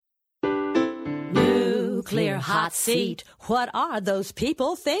Nuclear hot seat. What are those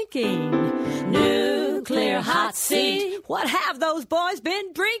people thinking? Nuclear hot seat. What have those boys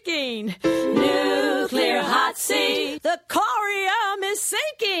been drinking? Nuclear hot seat. The corium is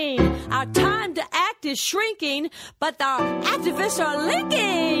sinking. Our time to act is shrinking, but our activists are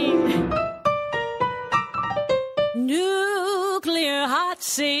linking. Nuclear hot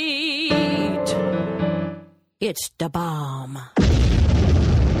seat. It's the bomb.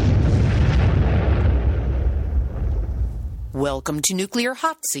 Welcome to Nuclear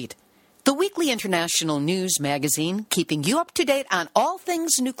Hot Seat, the weekly international news magazine keeping you up to date on all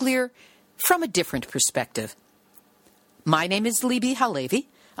things nuclear from a different perspective. My name is Libby Halevi.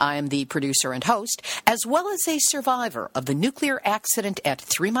 I am the producer and host, as well as a survivor of the nuclear accident at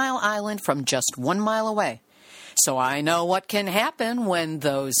 3 Mile Island from just 1 mile away. So I know what can happen when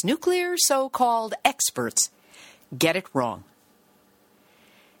those nuclear so-called experts get it wrong.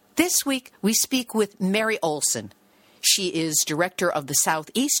 This week, we speak with Mary Olson. She is director of the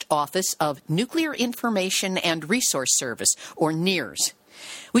Southeast Office of Nuclear Information and Resource Service, or NIRS.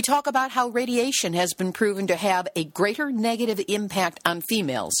 We talk about how radiation has been proven to have a greater negative impact on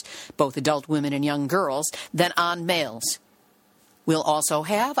females, both adult women and young girls, than on males. We'll also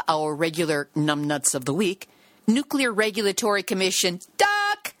have our regular numbnuts of the week, Nuclear Regulatory Commission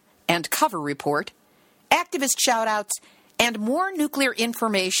duck and cover report, activist shout-outs, and more nuclear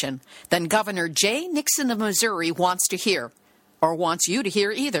information than Governor Jay Nixon of Missouri wants to hear, or wants you to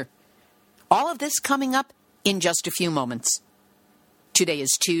hear either. All of this coming up in just a few moments. Today is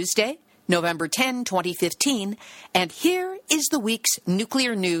Tuesday, November 10, 2015, and here is the week's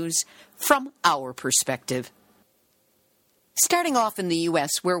nuclear news from our perspective. Starting off in the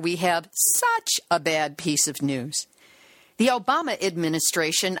U.S., where we have such a bad piece of news. The Obama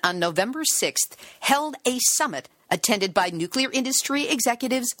administration on November 6th held a summit attended by nuclear industry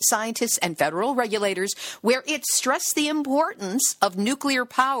executives, scientists, and federal regulators, where it stressed the importance of nuclear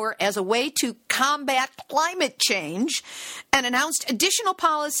power as a way to combat climate change and announced additional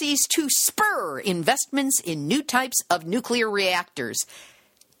policies to spur investments in new types of nuclear reactors.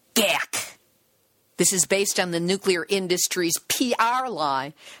 GAC. This is based on the nuclear industry's PR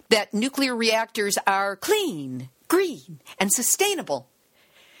lie that nuclear reactors are clean, green, and sustainable,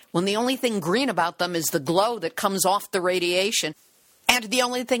 when the only thing green about them is the glow that comes off the radiation, and the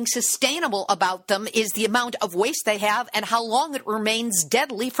only thing sustainable about them is the amount of waste they have and how long it remains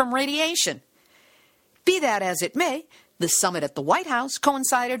deadly from radiation. Be that as it may, the summit at the White House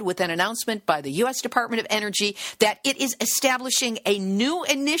coincided with an announcement by the U.S. Department of Energy that it is establishing a new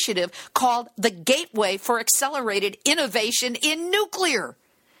initiative called the Gateway for Accelerated Innovation in Nuclear.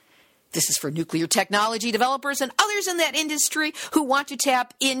 This is for nuclear technology developers and others in that industry who want to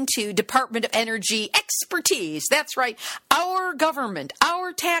tap into Department of Energy expertise. That's right, our government,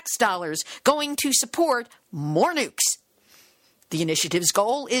 our tax dollars going to support more nukes. The initiative's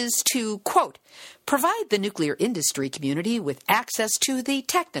goal is to, quote, provide the nuclear industry community with access to the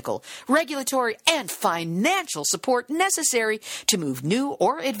technical, regulatory, and financial support necessary to move new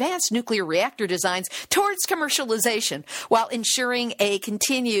or advanced nuclear reactor designs towards commercialization while ensuring a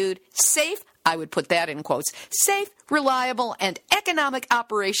continued safe, I would put that in quotes, safe, reliable, and economic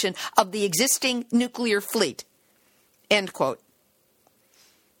operation of the existing nuclear fleet, end quote.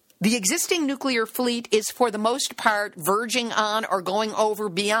 The existing nuclear fleet is for the most part verging on or going over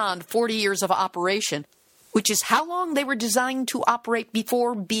beyond 40 years of operation, which is how long they were designed to operate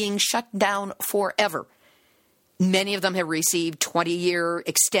before being shut down forever. Many of them have received 20-year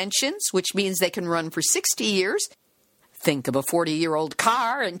extensions, which means they can run for 60 years. Think of a 40-year-old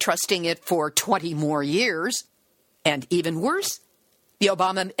car and trusting it for 20 more years. And even worse, the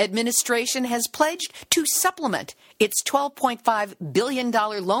Obama administration has pledged to supplement its $12.5 billion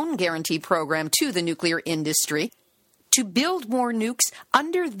loan guarantee program to the nuclear industry to build more nukes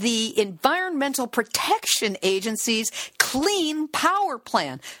under the Environmental Protection Agency's Clean Power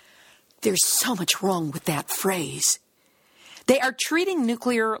Plan. There's so much wrong with that phrase. They are treating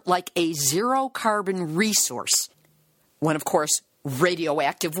nuclear like a zero-carbon resource, when, of course,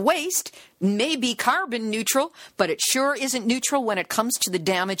 radioactive waste may be carbon neutral, but it sure isn't neutral when it comes to the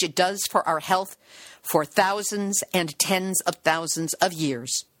damage it does for our health for thousands and tens of thousands of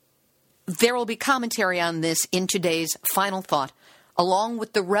years. There will be commentary on this in today's Final Thought, along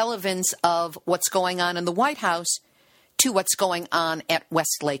with the relevance of what's going on in the White House to what's going on at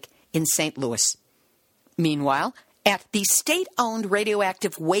Westlake in St. Louis. Meanwhile, at the state-owned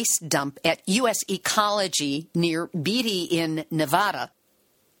radioactive waste dump at U.S. Ecology near Beatty in Nevada,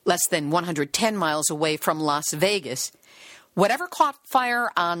 less than 110 miles away from Las Vegas, whatever caught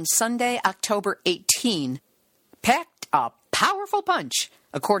fire on Sunday, October 18, packed a powerful punch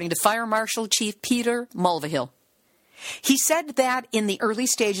according to Fire Marshal Chief Peter Mulvihill. He said that in the early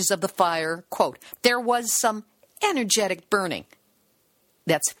stages of the fire, quote, there was some energetic burning.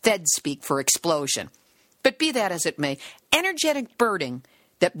 That's Fed speak for explosion. But be that as it may, energetic burning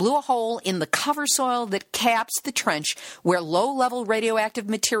that blew a hole in the cover soil that caps the trench where low-level radioactive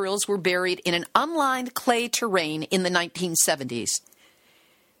materials were buried in an unlined clay terrain in the 1970s.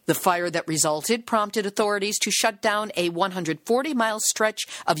 The fire that resulted prompted authorities to shut down a 140-mile stretch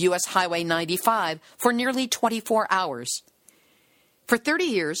of U.S. Highway 95 for nearly 24 hours. For 30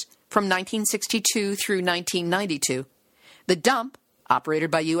 years, from 1962 through 1992, the dump,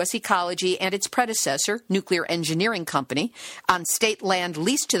 operated by U.S. Ecology and its predecessor, Nuclear Engineering Company, on state land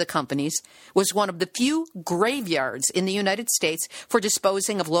leased to the companies, was one of the few graveyards in the United States for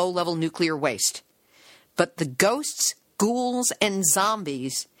disposing of low-level nuclear waste. But the ghosts, ghouls, and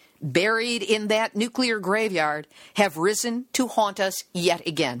zombies buried in that nuclear graveyard have risen to haunt us yet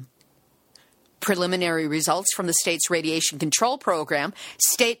again. Preliminary results from the state's radiation control program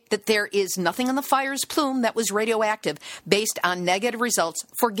state that there is nothing in the fire's plume that was radioactive based on negative results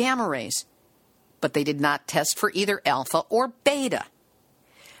for gamma rays. But they did not test for either alpha or beta.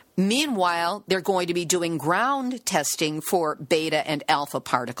 Meanwhile, they're going to be doing ground testing for beta and alpha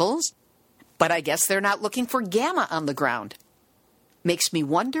particles, but I guess they're not looking for gamma on the ground. Makes me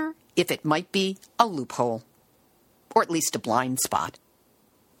wonder if it might be a loophole, or at least a blind spot.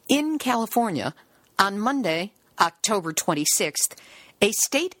 In California, on Monday, October 26th, a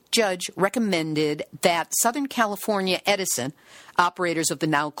state judge recommended that Southern California Edison, operators of the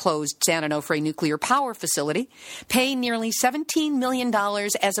now-closed San Onofre nuclear power facility, pay nearly $17 million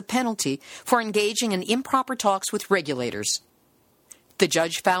as a penalty for engaging in improper talks with regulators. The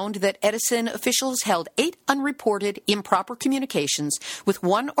judge found that Edison officials held 8 unreported improper communications with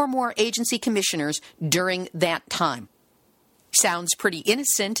one or more agency commissioners during that time. Sounds pretty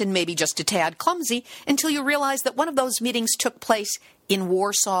innocent and maybe just a tad clumsy until you realize that one of those meetings took place in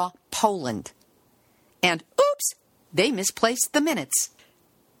Warsaw, Poland. And oops, they misplaced the minutes.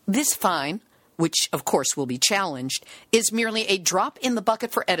 This fine, which of course will be challenged, is merely a drop in the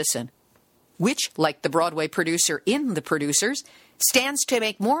bucket for Edison, which, like the Broadway producer in The Producers, stands to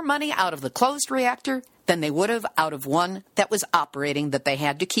make more money out of the closed reactor than they would have out of one that was operating that they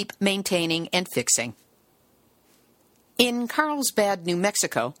had to keep maintaining and fixing. In Carlsbad, New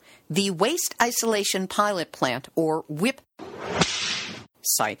Mexico, the Waste Isolation Pilot Plant, or WIPP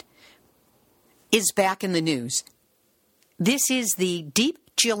site, is back in the news. This is the Deep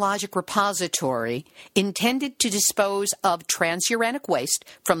Geologic Repository intended to dispose of transuranic waste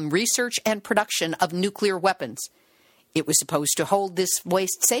from research and production of nuclear weapons. It was supposed to hold this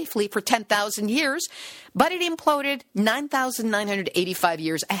waste safely for 10,000 years, but it imploded 9,985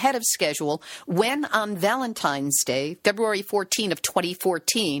 years ahead of schedule when, on Valentine's Day, February 14 of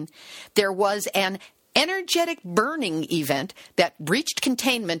 2014, there was an energetic burning event that breached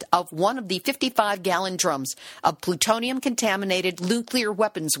containment of one of the 55-gallon drums of plutonium-contaminated nuclear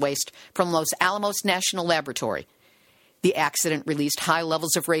weapons waste from Los Alamos National Laboratory. The accident released high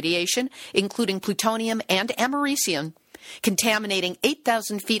levels of radiation, including plutonium and americium, contaminating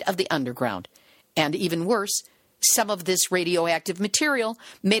 8,000 feet of the underground. And even worse, some of this radioactive material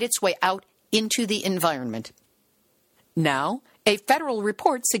made its way out into the environment. Now, a federal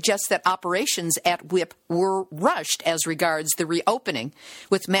report suggests that operations at WIPP were rushed as regards the reopening,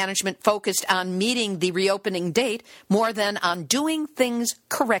 with management focused on meeting the reopening date more than on doing things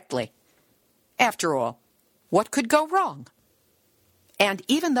correctly. After all, what could go wrong? And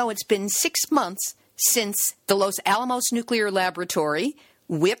even though it's been 6 months since the Los Alamos Nuclear Laboratory,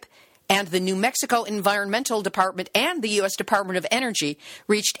 WIPP, and the New Mexico Environmental Department and the U.S. Department of Energy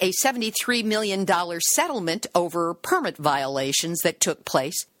reached a $73 million settlement over permit violations that took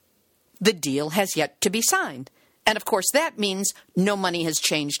place, the deal has yet to be signed. And of course, that means no money has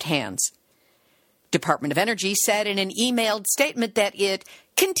changed hands. Department of Energy said in an emailed statement that it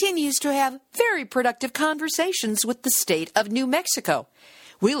continues to have very productive conversations with the state of New Mexico.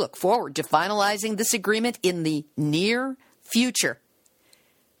 We look forward to finalizing this agreement in the near future.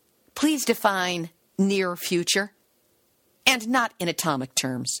 Please define near future, and not in atomic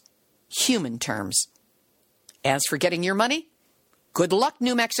terms, human terms. As for getting your money, good luck,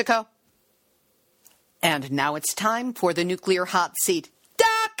 New Mexico. And now it's time for the Nuclear Hot Seat.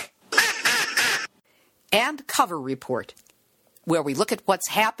 Duck! And Cover Report, where we look at what's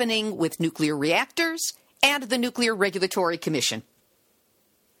happening with nuclear reactors and the Nuclear Regulatory Commission.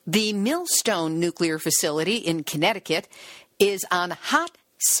 The Millstone Nuclear Facility in Connecticut is on hot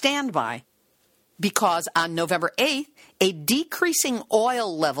standby because on November 8th, a decreasing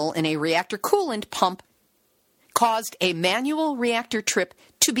oil level in a reactor coolant pump caused a manual reactor trip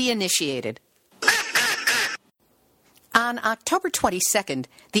to be initiated. On October 22nd,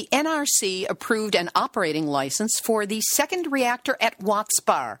 the NRC approved an operating license for the second reactor at Watts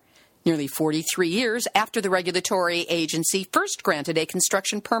Bar, nearly 43 years after the regulatory agency first granted a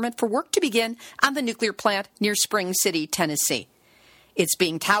construction permit for work to begin on the nuclear plant near Spring City, Tennessee. It's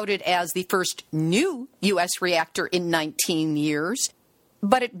being touted as the first new U.S. reactor in 19 years,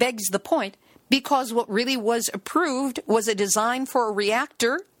 but it begs the point because what really was approved was a design for a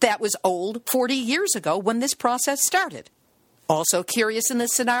reactor that was old 40 years ago when this process started. Also curious in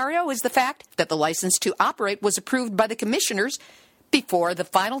this scenario is the fact that the license to operate was approved by the commissioners before the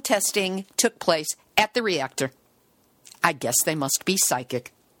final testing took place at the reactor. I guess they must be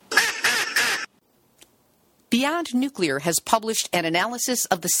psychic. Beyond Nuclear has published an analysis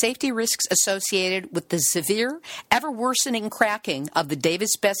of the safety risks associated with the severe, ever-worsening cracking of the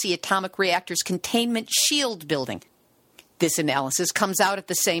Davis-Besse atomic reactor's containment shield building. This analysis comes out at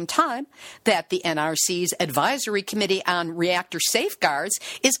the same time that the NRC's Advisory Committee on Reactor Safeguards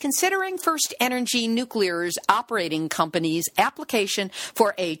is considering FirstEnergy Nuclear's operating company's application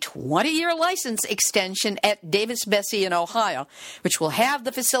for a 20-year license extension at Davis-Besse in Ohio, which will have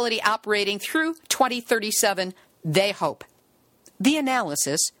the facility operating through 2037, they hope. The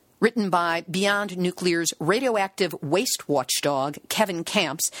analysis, written by Beyond Nuclear's radioactive waste watchdog, Kevin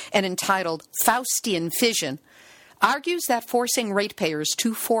Camps, and entitled Faustian Fission, argues that forcing ratepayers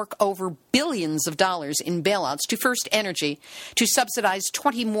to fork over billions of dollars in bailouts to FirstEnergy to subsidize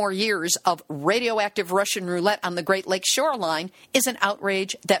 20 more years of radioactive Russian roulette on the Great Lakes shoreline is an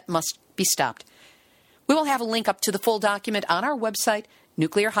outrage that must be stopped. We will have a link up to the full document on our website,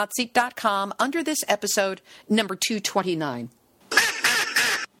 nuclearhotseat.com, under this episode, number 229.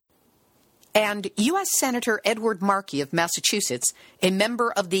 And U.S. Senator Edward Markey of Massachusetts, a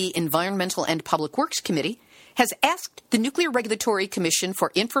member of the Environmental and Public Works Committee, has asked the Nuclear Regulatory Commission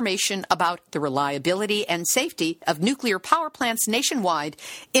for information about the reliability and safety of nuclear power plants nationwide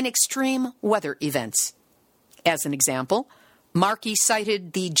in extreme weather events. As an example, Markey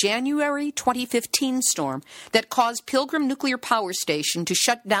cited the January 2015 storm that caused Pilgrim Nuclear Power Station to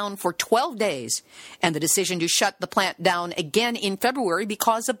shut down for 12 days and the decision to shut the plant down again in February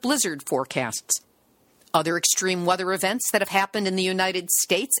because of blizzard forecasts. Other extreme weather events that have happened in the United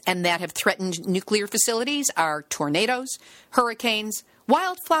States and that have threatened nuclear facilities are tornadoes, hurricanes,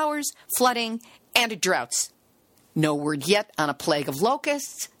 wildflowers, flooding, and droughts. No word yet on a plague of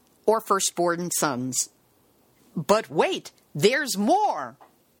locusts or firstborn sons. But wait, there's more!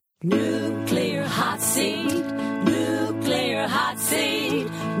 Nuclear hot seat, nuclear hot seat,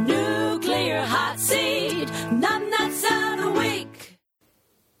 nuclear hot seat, numbnuts of the week.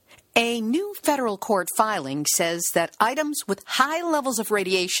 A new federal court filing says that items with high levels of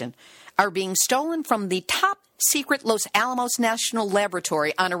radiation are being stolen from the top-secret Los Alamos National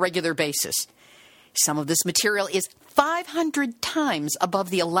Laboratory on a regular basis. Some of this material is 500 times above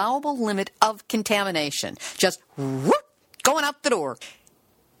the allowable limit of contamination. Just whoop, going out the door.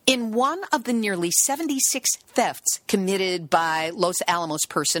 In one of the nearly 76 thefts committed by Los Alamos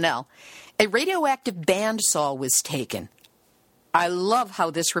personnel, a radioactive bandsaw was taken. I love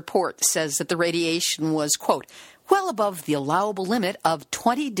how this report says that the radiation was, quote, well above the allowable limit of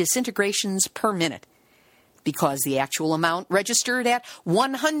 20 disintegrations per minute, because the actual amount registered at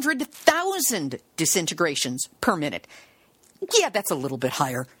 100,000 disintegrations per minute. Yeah, that's a little bit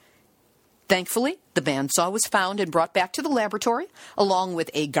higher. Thankfully, the bandsaw was found and brought back to the laboratory, along with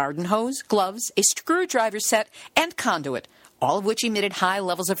a garden hose, gloves, a screwdriver set, and conduit, all of which emitted high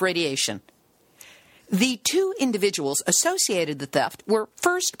levels of radiation. The two individuals associated with the theft were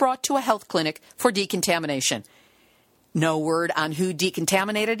first brought to a health clinic for decontamination. No word on who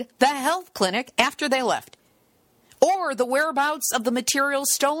decontaminated the health clinic after they left, or the whereabouts of the materials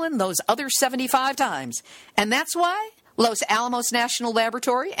stolen those other 75 times. And that's why Los Alamos National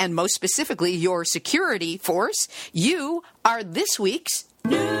Laboratory, and most specifically your security force, you are this week's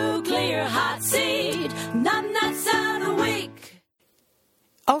Nuclear Hot Seat, numbnuts of the week.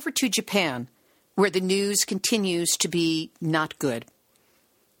 Over to Japan, where the news continues to be not good.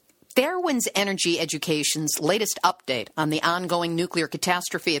 Fairwinds Energy Education's latest update on the ongoing nuclear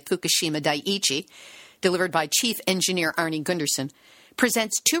catastrophe at Fukushima Daiichi, delivered by Chief Engineer Arnie Gunderson,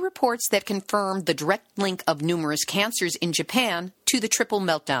 presents two reports that confirm the direct link of numerous cancers in Japan to the triple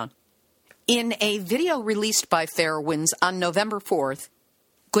meltdown. In a video released by Fairwinds on November 4th,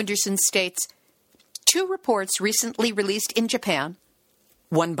 Gunderson states, two reports recently released in Japan,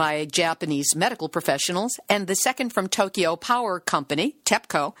 one by Japanese medical professionals and the second from Tokyo Power Company,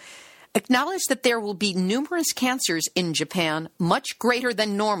 TEPCO, acknowledge that there will be numerous cancers in Japan much greater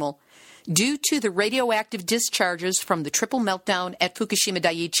than normal due to the radioactive discharges from the triple meltdown at Fukushima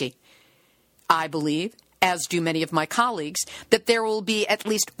Daiichi. I believe, as do many of my colleagues, that there will be at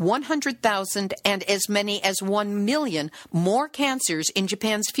least 100,000 and as many as 1 million more cancers in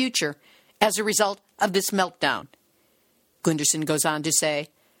Japan's future as a result of this meltdown. Gunderson goes on to say,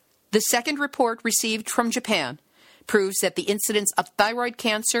 the second report received from Japan proves that the incidence of thyroid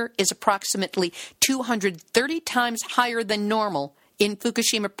cancer is approximately 230 times higher than normal in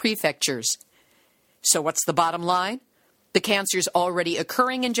Fukushima prefectures. So what's the bottom line? The cancers already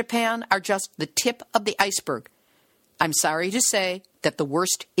occurring in Japan are just the tip of the iceberg. I'm sorry to say that the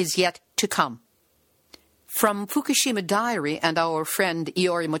worst is yet to come. From Fukushima Diary and our friend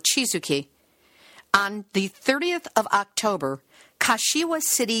Iori Mochizuki, on the 30th of October, Kashiwa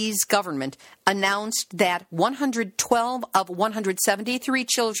City's government announced that 112 of 173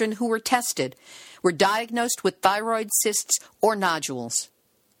 children who were tested were diagnosed with thyroid cysts or nodules.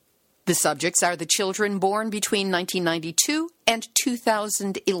 The subjects are the children born between 1992 and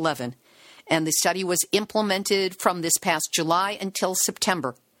 2011, and the study was implemented from this past July until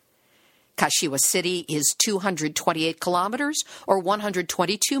September. Kashiwa City is 228 kilometers or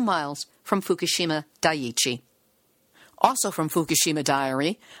 122 miles from Fukushima Daiichi. Also from Fukushima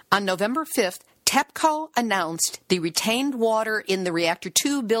Diary, on November 5th, TEPCO announced the retained water in the Reactor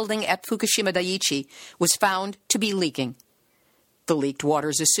 2 building at Fukushima Daiichi was found to be leaking. The leaked water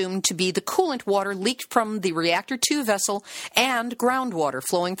is assumed to be the coolant water leaked from the Reactor 2 vessel and groundwater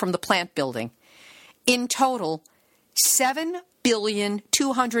flowing from the plant building. In total,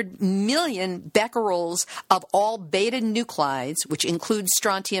 7,200,000,000 becquerels of all beta nuclides, which includes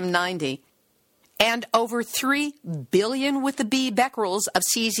strontium-90, and over 3 billion with the B becquerels of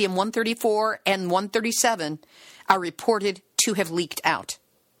cesium-134 and 137 are reported to have leaked out.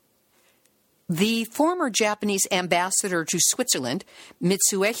 The former Japanese ambassador to Switzerland,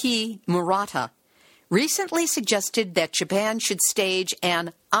 Mitsuehi Murata, recently suggested that Japan should stage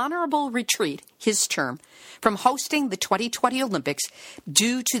an honorable retreat, his term, from hosting the 2020 Olympics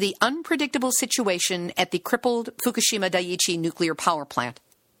due to the unpredictable situation at the crippled Fukushima Daiichi nuclear power plant.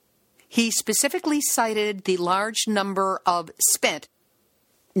 He specifically cited the large number of spent,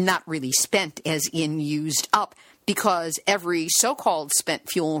 not really spent as in used up, because every so-called spent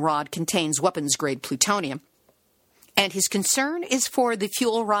fuel rod contains weapons-grade plutonium. And his concern is for the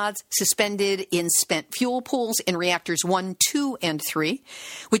fuel rods suspended in spent fuel pools in reactors 1, 2, and 3,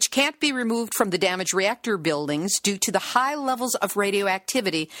 which can't be removed from the damaged reactor buildings due to the high levels of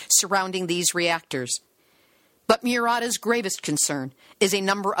radioactivity surrounding these reactors. But Murata's gravest concern is a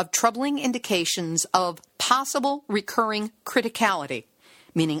number of troubling indications of possible recurring criticality,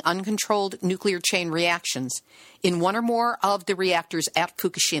 meaning uncontrolled nuclear chain reactions, in one or more of the reactors at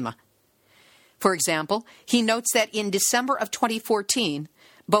Fukushima. For example, he notes that in December of 2014,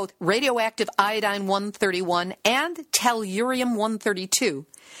 both radioactive iodine-131 and tellurium-132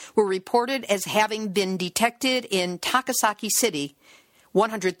 were reported as having been detected in Takasaki City,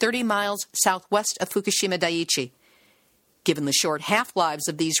 130 miles southwest of Fukushima Daiichi. Given the short half-lives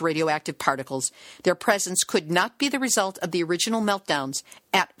of these radioactive particles, their presence could not be the result of the original meltdowns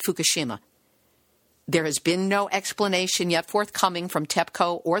at Fukushima. There has been no explanation yet forthcoming from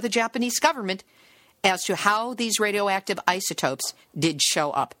TEPCO or the Japanese government as to how these radioactive isotopes did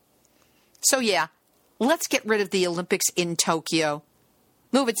show up. So yeah, let's get rid of the Olympics in Tokyo.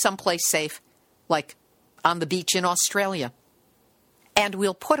 Move it someplace safe, like on the beach in Australia. And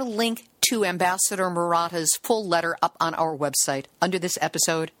we'll put a link to Ambassador Murata's full letter up on our website under this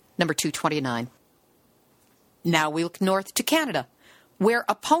episode, number 229. Now we look north to Canada, where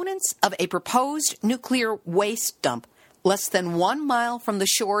opponents of a proposed nuclear waste dump less than 1 mile from the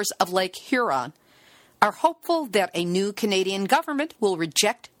shores of Lake Huron are hopeful that a new Canadian government will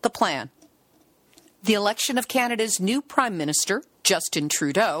reject the plan. The election of Canada's new Prime Minister, Justin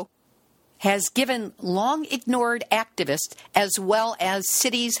Trudeau, has given long-ignored activists as well as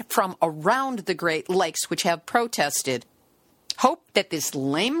cities from around the Great Lakes which have protested hope that this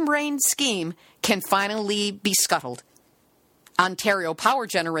lame-brained scheme can finally be scuttled. Ontario Power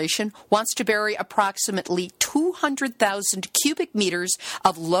Generation wants to bury approximately 200,000 cubic meters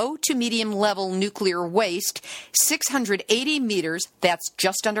of low to medium level nuclear waste, 680 meters, that's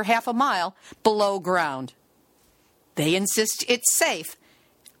just under half a mile, below ground. They insist it's safe.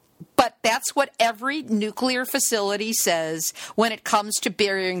 But that's what every nuclear facility says when it comes to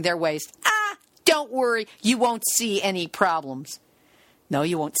burying their waste. Don't worry, you won't see any problems. No,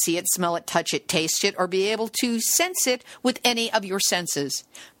 you won't see it, smell it, touch it, taste it, or be able to sense it with any of your senses.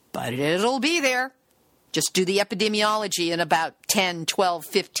 But it'll be there. Just do the epidemiology in about 10, 12,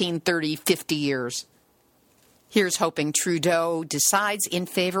 15, 30, 50 years. Here's hoping Trudeau decides in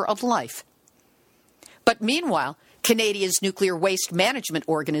favor of life. But meanwhile, Canada's Nuclear Waste Management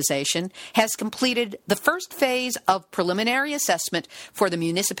Organization has completed the first phase of preliminary assessment for the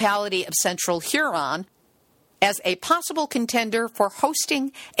municipality of Central Huron as a possible contender for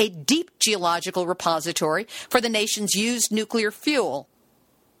hosting a deep geological repository for the nation's used nuclear fuel.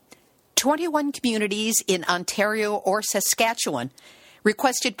 21 communities in Ontario or Saskatchewan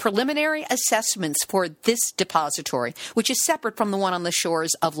requested preliminary assessments for this depository, which is separate from the one on the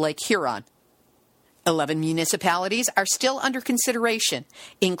shores of Lake Huron. 11 municipalities are still under consideration,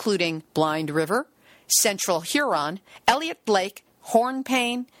 including Blind River, Central Huron, Elliott Lake,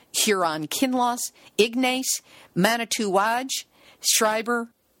 Hornpain, Huron-Kinloss, Ignace, Manitouwadge, Schreiber,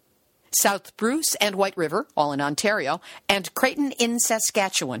 South Bruce and White River, all in Ontario, and Creighton in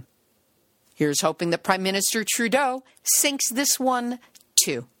Saskatchewan. Here's hoping that Prime Minister Trudeau sinks this one,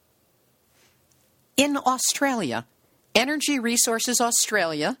 too. In Australia, Energy Resources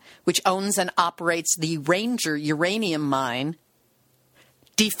Australia, which owns and operates the Ranger uranium mine,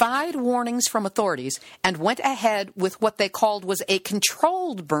 defied warnings from authorities and went ahead with what they called was a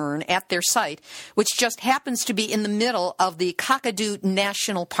controlled burn at their site, which just happens to be in the middle of the Kakadu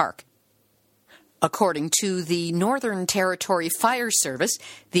National Park. According to the Northern Territory Fire Service,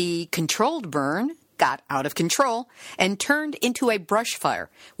 the controlled burn got out of control and turned into a brush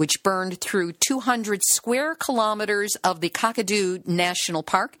fire, which burned through 200 square kilometers of the Kakadu National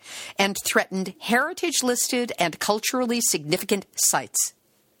Park and threatened heritage-listed and culturally significant sites.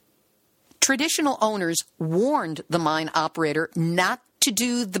 Traditional owners warned the mine operator not to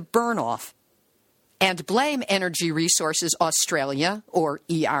do the burn-off and blame Energy Resources Australia, or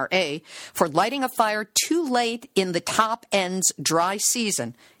ERA, for lighting a fire too late in the top end's dry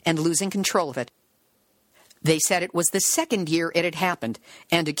season and losing control of it. They said it was the second year it had happened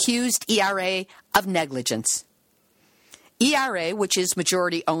and accused ERA of negligence. ERA, which is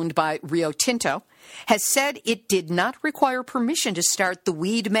majority owned by Rio Tinto, has said it did not require permission to start the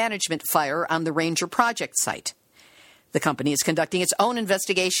weed management fire on the Ranger project site. The company is conducting its own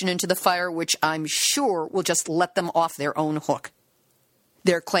investigation into the fire, which I'm sure will just let them off their own hook.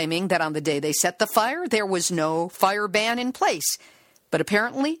 They're claiming that on the day they set the fire, there was no fire ban in place, but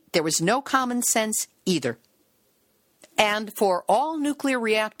apparently there was no common sense either. And for all nuclear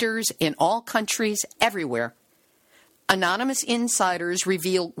reactors in all countries everywhere, anonymous insiders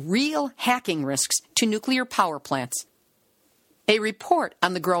reveal real hacking risks to nuclear power plants. A report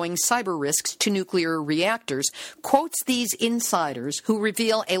on the growing cyber risks to nuclear reactors quotes these insiders who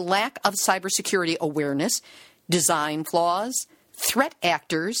reveal a lack of cybersecurity awareness, design flaws, threat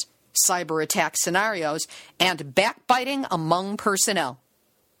actors, cyber attack scenarios, and backbiting among personnel.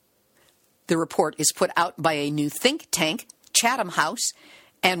 The report is put out by a new think tank, Chatham House,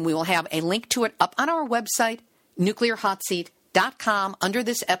 and we will have a link to it up on our website, nuclearhotseat.com, under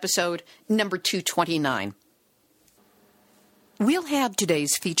this episode, number 229. We'll have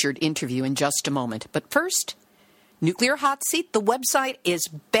today's featured interview in just a moment, but first, Nuclear Hot Seat, the website, is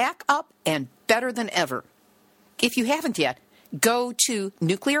back up and better than ever. If you haven't yet, go to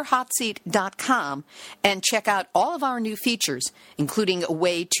nuclearhotseat.com and check out all of our new features, including a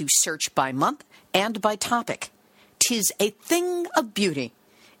way to search by month and by topic. 'Tis a thing of beauty,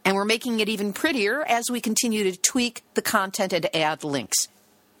 and we're making it even prettier as we continue to tweak the content and add links.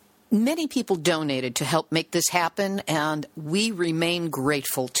 Many people donated to help make this happen, and we remain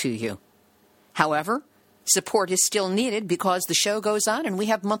grateful to you. However, support is still needed because the show goes on and we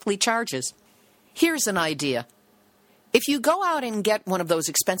have monthly charges. Here's an idea. If you go out and get one of those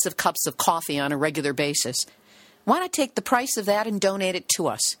expensive cups of coffee on a regular basis, why not take the price of that and donate it to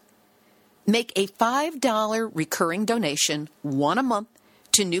us? Make a $5 recurring donation, one a month,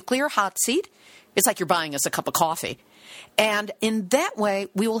 to Nuclear Hot Seat. It's like you're buying us a cup of coffee. And in that way,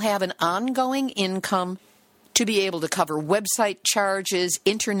 we will have an ongoing income to be able to cover website charges,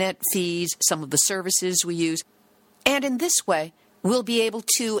 internet fees, some of the services we use. And in this way, we'll be able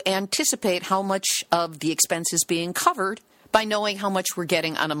to anticipate how much of the expense is being covered by knowing how much we're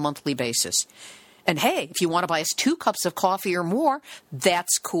getting on a monthly basis. And hey, if you want to buy us 2 cups of coffee or more,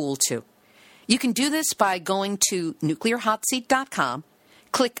 that's cool too. You can do this by going to nuclearhotseat.com,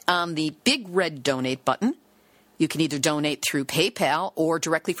 click on the big red donate button. You can either donate through PayPal or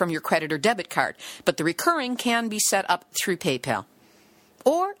directly from your credit or debit card, but the recurring can be set up through PayPal.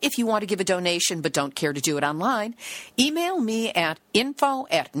 Or if you want to give a donation but don't care to do it online, email me at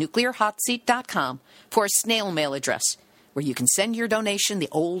info@nuclearhotseat.com for a snail mail address where you can send your donation the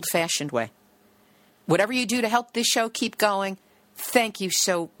old-fashioned way. Whatever you do to help this show keep going, thank you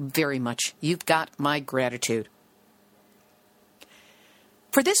so very much. You've got my gratitude.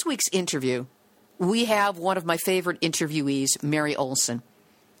 For this week's interview, we have one of my favorite interviewees, Mary Olson.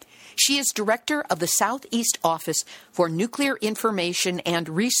 She is director of the Southeast Office for Nuclear Information and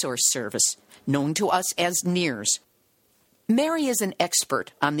Resource Service, known to us as NIRS. Mary is an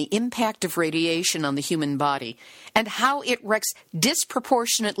expert on the impact of radiation on the human body and how it wreaks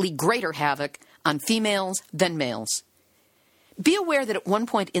disproportionately greater havoc on females than males. Be aware that at one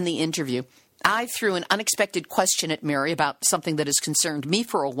point in the interview, I threw an unexpected question at Mary about something that has concerned me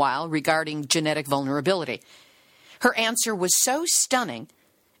for a while regarding genetic vulnerability. Her answer was so stunning,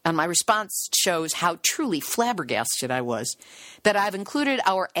 and my response shows how truly flabbergasted I was, that I've included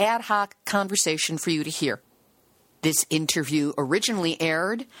our ad hoc conversation for you to hear. This interview originally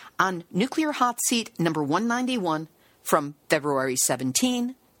aired on Nuclear Hot Seat number 191 from February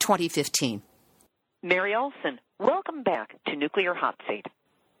 17, 2015. Mary Olson, welcome back to Nuclear Hot Seat.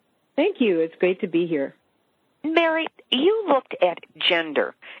 Thank you. It's great to be here. Mary, you looked at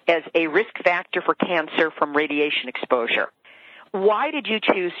gender as a risk factor for cancer from radiation exposure. Why did you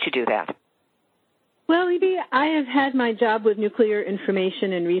choose to do that? Well, Edie, I have had my job with Nuclear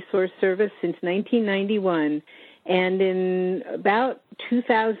Information and Resource Service since 1991. And in about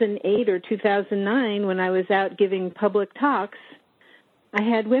 2008 or 2009, when I was out giving public talks, I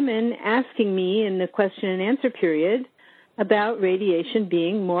had women asking me in the question and answer period about radiation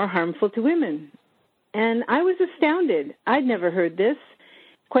being more harmful to women. And I was astounded. I'd never heard this.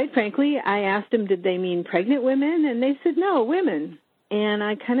 Quite frankly, I asked them, did they mean pregnant women? And they said, no, women. And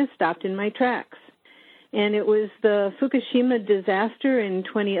I kind of stopped in my tracks. And it was the Fukushima disaster in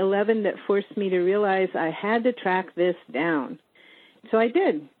 2011 that forced me to realize I had to track this down. So I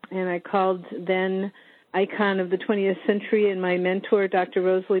did. And I called then icon of the 20th century and my mentor, Dr.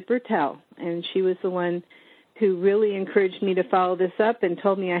 Rosalie Bertel. And she was the one who really encouraged me to follow this up and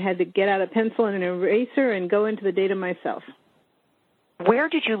told me I had to get out a pencil and an eraser and go into the data myself. Where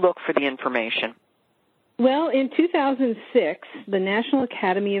did you look for the information? Well, in 2006, the National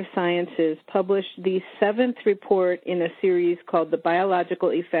Academy of Sciences published the 7th report in a series called The Biological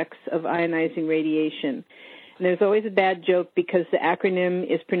Effects of Ionizing Radiation. And there's always a bad joke because the acronym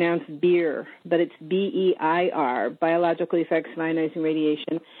is pronounced BEIR, but it's B-E-I-R, Biological Effects of Ionizing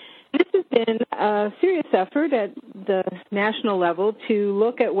Radiation. This has been a serious effort at the national level to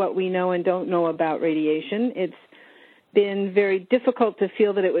look at what we know and don't know about radiation. It's been very difficult to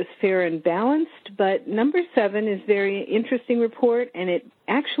feel that it was fair and balanced, but number 7 is a very interesting report, and it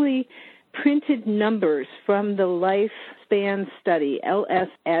actually printed numbers from the Lifespan Study,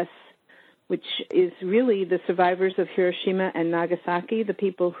 LSS, which is really the survivors of Hiroshima and Nagasaki, the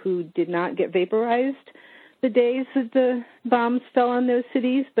people who did not get vaporized the days that the bombs fell on those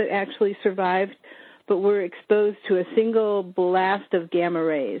cities, but actually survived, but were exposed to a single blast of gamma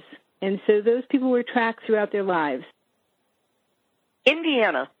rays. And so those people were tracked throughout their lives.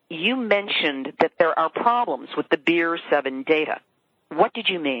 Indiana, you mentioned that there are problems with the BEIR 7 data. What did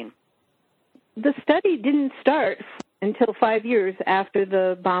you mean? The study didn't start until 5 years after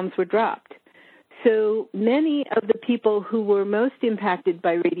the bombs were dropped. So many of the people who were most impacted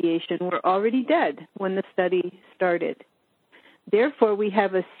by radiation were already dead when the study started. Therefore, we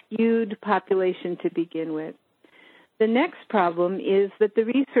have a skewed population to begin with. The next problem is that the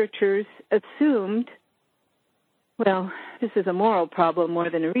researchers assumed, well, this is a moral problem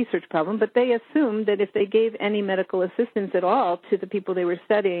more than a research problem, but they assumed that if they gave any medical assistance at all to the people they were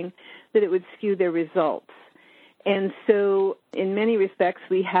studying, that it would skew their results. And so in many respects,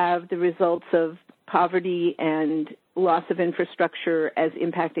 we have the results of poverty and loss of infrastructure as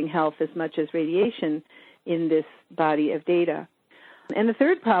impacting health as much as radiation in this body of data. And the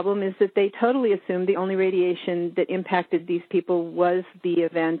third problem is that they totally assumed the only radiation that impacted these people was the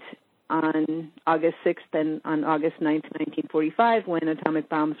event on August 6th and on August 9th, 1945, when atomic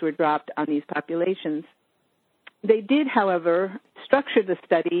bombs were dropped on these populations. They did, however, structure the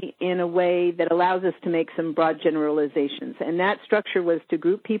study in a way that allows us to make some broad generalizations. And that structure was to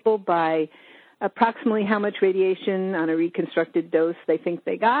group people by approximately how much radiation on a reconstructed dose they think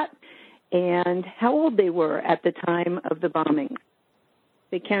they got and how old they were at the time of the bombing.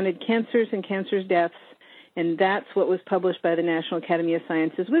 They counted cancers and cancer deaths, and that's what was published by the National Academy of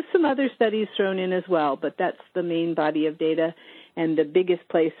Sciences, with some other studies thrown in as well, but that's the main body of data and the biggest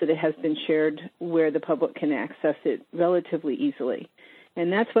place that it has been shared where the public can access it relatively easily.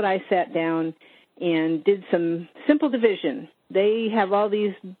 And that's what I sat down and did some simple division. They have all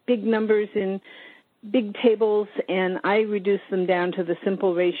these big numbers in big tables, and I reduced them down to the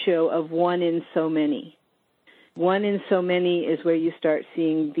simple ratio of 1 in so many. 1 in so many is where you start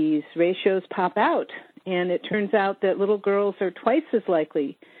seeing these ratios pop out. And it turns out that little girls are twice as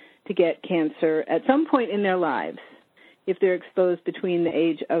likely to get cancer at some point in their lives. if they're exposed between the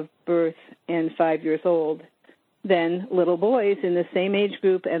age of birth and 5 years old than little boys in the same age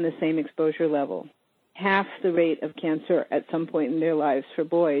group and the same exposure level. Half the rate of cancer at some point in their lives for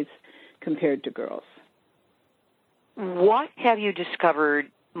boys compared to girls. What have you discovered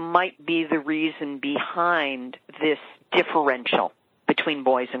might be the reason behind this differential between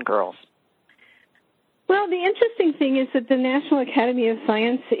boys and girls? Well, the interesting thing is that the National Academy of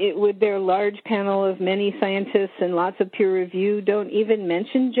Science, with their large panel of many scientists and lots of peer review, don't even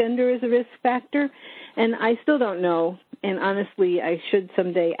mention gender as a risk factor. And I still don't know, and honestly, I should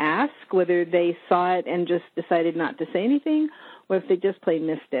someday ask whether they saw it and just decided not to say anything, or if they just plain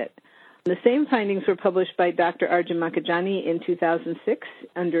missed it. The same findings were published by Dr. Arjun Makhijani in 2006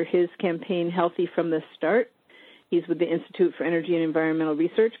 under his campaign Healthy from the Start. He's with the Institute for Energy and Environmental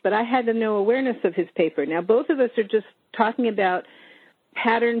Research, but I had no awareness of his paper. Now, both of us are just talking about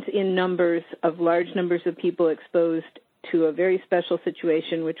patterns in numbers of large numbers of people exposed to a very special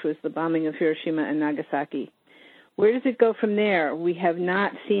situation, which was the bombing of Hiroshima and Nagasaki. Where does it go from there? We have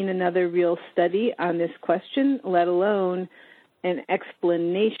not seen another real study on this question, let alone an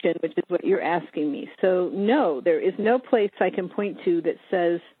explanation, which is what you're asking me. So, no, there is no place I can point to that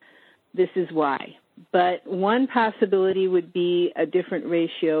says this is why. But one possibility would be a different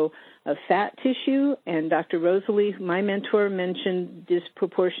ratio of fat tissue, and Dr. Rosalie, my mentor, mentioned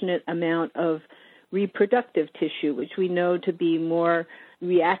disproportionate amount of reproductive tissue, which we know to be more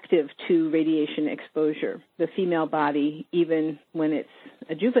reactive to radiation exposure. The female body, even when it's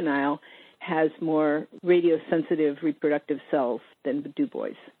a juvenile, has more radiosensitive reproductive cells than do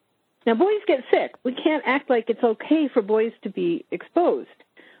boys. Now, boys get sick. We can't act like it's okay for boys to be exposed.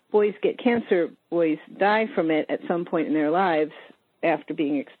 Boys get cancer. Boys die from it at some point in their lives after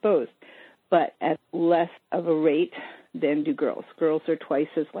being exposed, but at less of a rate than do girls. Girls are twice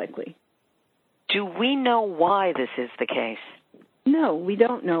as likely. Do we know why this is the case? No, we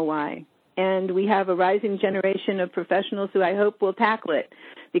don't know why. And we have a rising generation of professionals who I hope will tackle it,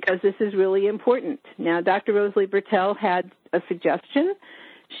 because this is really important. Now, Dr. Rosalie Bertell had a suggestion.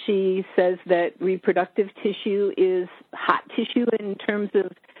 She says that reproductive tissue is hot tissue in terms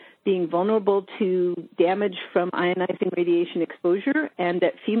of being vulnerable to damage from ionizing radiation exposure, and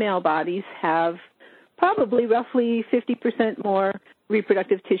that female bodies have probably roughly 50% more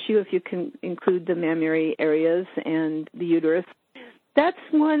reproductive tissue if you can include the mammary areas and the uterus. That's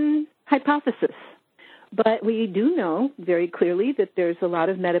one hypothesis. But we do know very clearly that there's a lot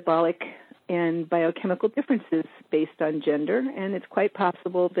of metabolic and biochemical differences based on gender, and it's quite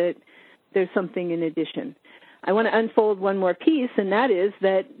possible that there's something in addition. I want to unfold one more piece, and that is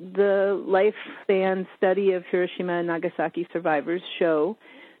that the lifespan study of Hiroshima and Nagasaki survivors show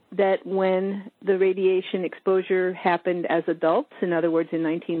that when the radiation exposure happened as adults, in other words, in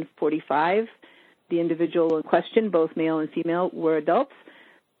 1945, the individual in question, both male and female, were adults,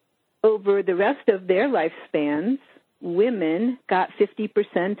 over the rest of their lifespans, women got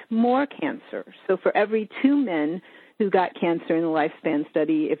 50% more cancer. So for every 2 men who got cancer in the lifespan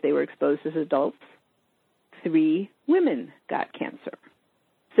study, if they were exposed as adults, 3 women got cancer.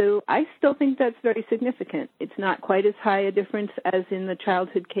 So I still think that's very significant. It's not quite as high a difference as in the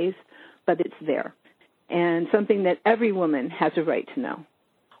childhood case, but it's there, and something that every woman has a right to know.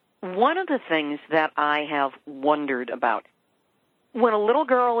 One of the things that I have wondered about, when a little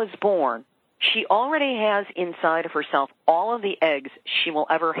girl is born, she already has inside of herself all of the eggs she will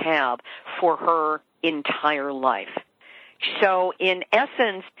ever have for her entire life. So, in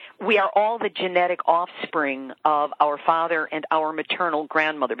essence, we are all the genetic offspring of our father and our maternal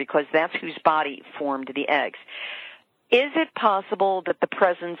grandmother, because that's whose body formed the eggs. Is it possible that the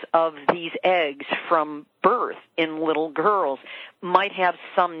presence of these eggs from birth in little girls might have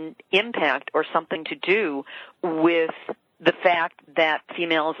some impact or something to do with the fact that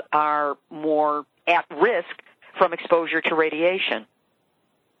females are more at risk from exposure to radiation?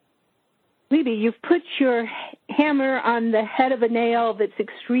 Libby, you've put your hammer on the head of a nail that's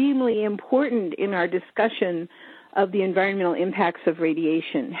extremely important in our discussion of the environmental impacts of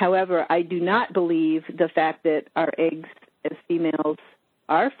radiation. However, I do not believe the fact that our eggs as females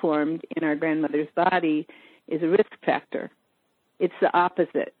are formed in our grandmother's body is a risk factor. It's the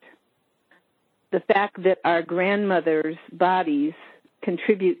opposite. The fact that our grandmother's bodies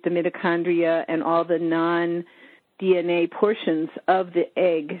contribute the mitochondria and all the non-DNA portions of the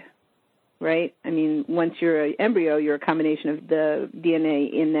egg, right? I mean, once you're an embryo, you're a combination of the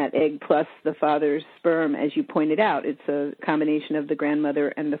DNA in that egg plus the father's sperm, as you pointed out. It's a combination of the grandmother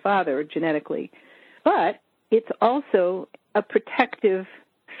and the father genetically. But it's also a protective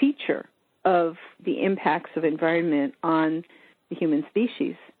feature of the impacts of environment on the human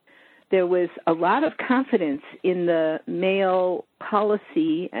species. there was a lot of confidence in the male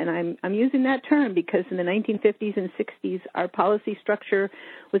policy, and I'm using that term because in the 1950s and 60s, our policy structure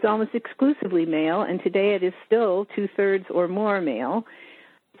was almost exclusively male, and today it is still 2/3 or more male.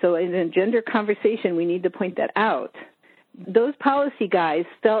 So in a gender conversation, we need to point that out. Those policy guys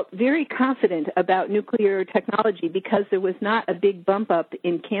felt very confident about nuclear technology because there was not a big bump up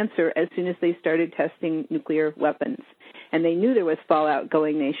in cancer as soon as they started testing nuclear weapons. And they knew there was fallout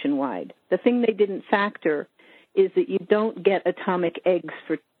going nationwide. The thing they didn't factor is that you don't get atomic eggs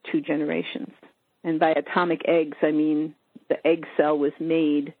for 2 generations. And by atomic eggs, I mean the egg cell was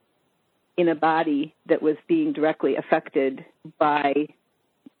made in a body that was being directly affected by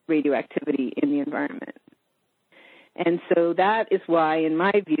radioactivity in the environment. And so that is why, in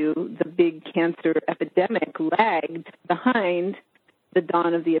my view, the big cancer epidemic lagged behind the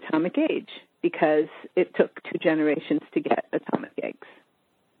dawn of the atomic age because it took 2 generations to get atomic eggs.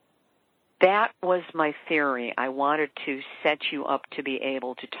 That was my theory. I wanted to set you up to be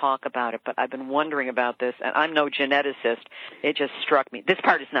able to talk about it, but I've been wondering about this, and I'm no geneticist. It just struck me. This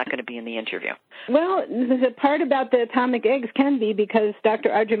part is not going to be in the interview. Well, the part about the atomic eggs can be because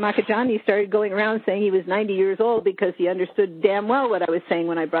Dr. Arjun Makhijani started going around saying he was 90 years old because he understood damn well what I was saying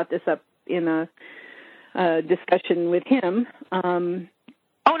when I brought this up in a discussion with him.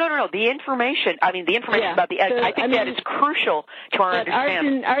 Oh, no. The information about the eggs, I think that is crucial to our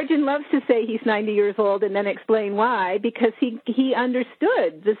understanding. Arjun loves to say he's 90 years old and then explain why, because he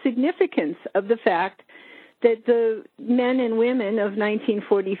understood the significance of the fact that the men and women of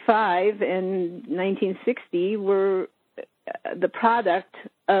 1945 and 1960 were the product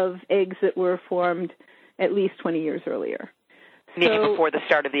of eggs that were formed at least 20 years earlier. Meaning before the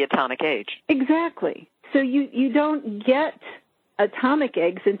start of the atomic age. Exactly. So you don't get atomic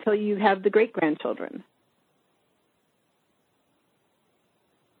eggs until you have the great-grandchildren.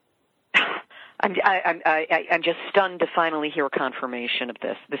 I'm just stunned to finally hear confirmation of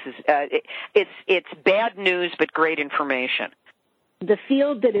this. This is it's bad news but great information. The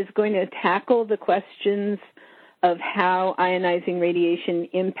field that is going to tackle the questions of how ionizing radiation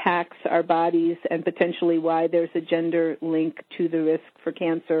impacts our bodies and potentially why there's a gender link to the risk for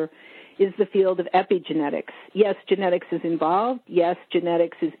cancer is the field of epigenetics. Yes, genetics is involved. Yes,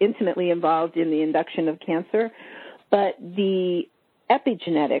 genetics is intimately involved in the induction of cancer. But the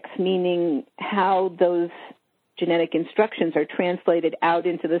epigenetics, meaning how those genetic instructions are translated out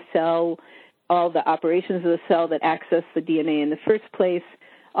into the cell, all the operations of the cell that access the DNA in the first place,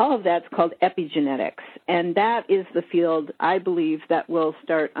 all of that's called epigenetics. And that is the field, I believe, that will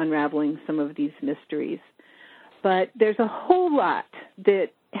start unraveling some of these mysteries. But there's a whole lot that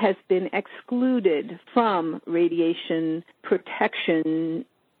has been excluded from radiation protection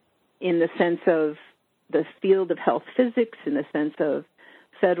in the sense of the field of health physics, in the sense of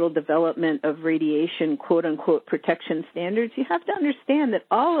federal development of radiation, quote-unquote, protection standards. You have to understand that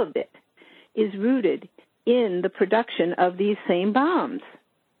all of it is rooted in the production of these same bombs.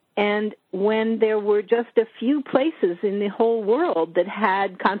 And when there were just a few places in the whole world that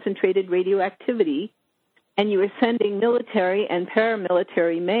had concentrated radioactivity, and you were sending military and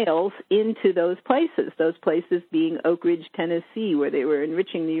paramilitary males into those places being Oak Ridge, Tennessee, where they were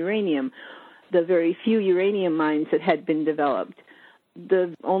enriching the uranium, the very few uranium mines that had been developed.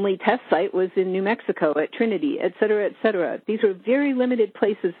 The only test site was in New Mexico at Trinity, et cetera, et cetera. These were very limited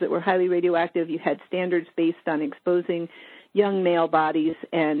places that were highly radioactive. You had standards based on exposing young male bodies,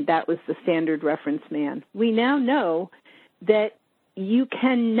 and that was the standard reference man. We now know that you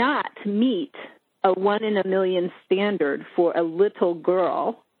cannot meet a 1 in a million standard for a little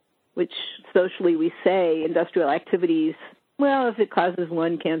girl, which socially we say industrial activities, well, if it causes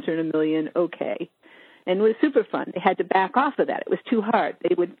 1 cancer in a million, okay. And it was super fun. They had to back off of that. It was too hard.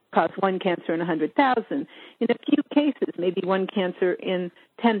 They would cause 1 cancer in 100,000. In a few cases, maybe 1 cancer in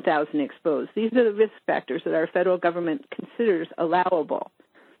 10,000 exposed. These are the risk factors that our federal government considers allowable.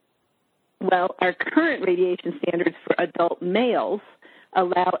 Well, our current radiation standards for adult males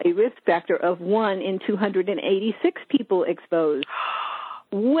allow a risk factor of 1 in 286 people exposed.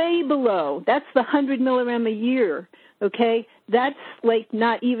 Way below. That's the 100 milligram a year, okay? That's like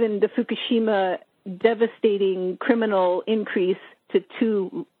not even the Fukushima devastating criminal increase to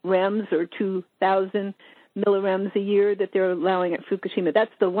 2 rems or 2,000 millirems a year that they're allowing at Fukushima.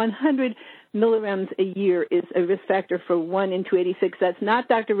 That's the 100 millirems a year is a risk factor for 1 in 286. That's not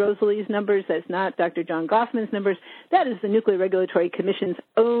Dr. Rosalie's numbers. That's not Dr. John Goffman's numbers. That is the Nuclear Regulatory Commission's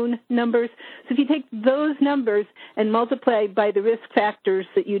own numbers. So if you take those numbers and multiply by the risk factors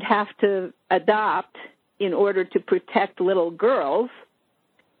that you'd have to adopt in order to protect little girls,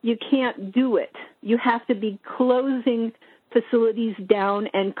 you can't do it. You have to be closing facilities down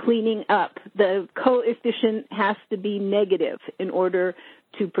and cleaning up. The coefficient has to be negative in order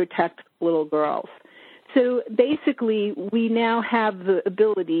to protect little girls. So basically, we now have the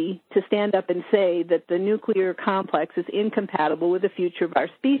ability to stand up and say that the nuclear complex is incompatible with the future of our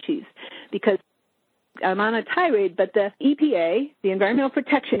species, because I'm on a tirade, but the EPA, the Environmental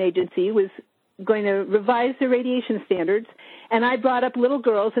Protection Agency, was going to revise their radiation standards, and I brought up little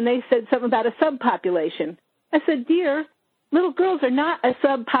girls, and they said something about a subpopulation. I said, dear, little girls are not a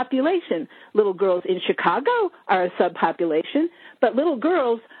subpopulation. Little girls in Chicago are a subpopulation, but little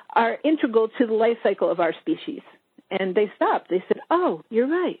girls are integral to the life cycle of our species. And they stopped. They said, oh, you're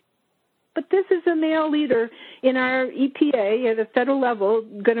right. But this is a male leader in our EPA at a federal level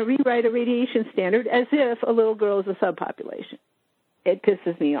going to rewrite a radiation standard as if a little girl is a subpopulation. It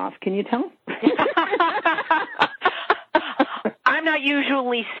pisses me off. Can you tell? I'm not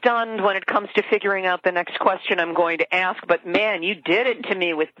usually stunned when it comes to figuring out the next question I'm going to ask, but, man, you did it to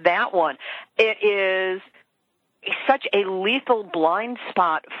me with that one. It is such a lethal blind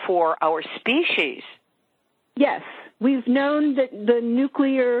spot for our species. Yes. We've known that the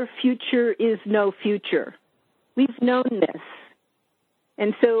nuclear future is no future. We've known this.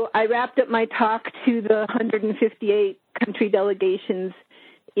 And so I wrapped up my talk to the 158 country delegations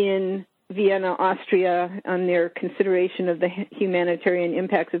in Vienna, Austria, on their consideration of the humanitarian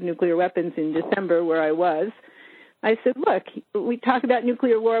impacts of nuclear weapons in December, where I was. I said, look, we talk about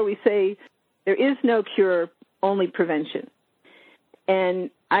nuclear war, we say there is no cure, only prevention. And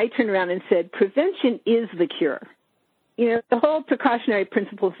I turned around and said, prevention is the cure. You know, the whole precautionary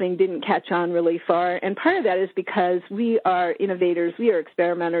principle thing didn't catch on really far, and part of that is because we are innovators, we are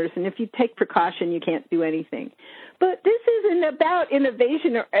experimenters, and if you take precaution, you can't do anything. But this isn't about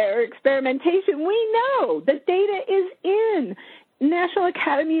innovation or experimentation. We know the data is in. National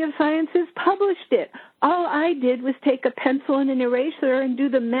Academy of Sciences published it. All I did was take a pencil and an eraser and do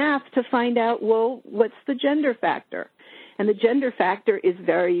the math to find out, well, what's the gender factor? And the gender factor is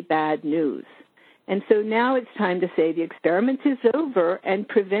very bad news. And so now it's time to say the experiment is over and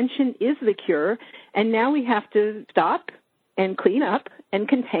prevention is the cure, and now we have to stop and clean up and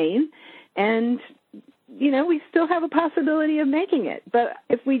contain, and, you know, we still have a possibility of making it. But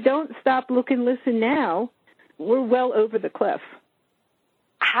if we don't stop, look, and listen now, we're well over the cliff.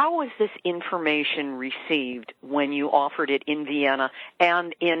 How was this information received when you offered it in Vienna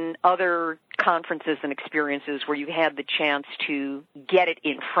and in other conferences and experiences where you had the chance to get it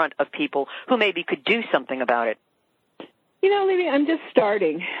in front of people who maybe could do something about it? You know, Libby, I'm just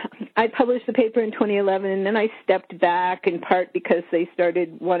starting. I published the paper in 2011, and then I stepped back in part because they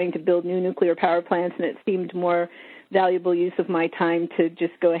started wanting to build new nuclear power plants, and it seemed more valuable use of my time to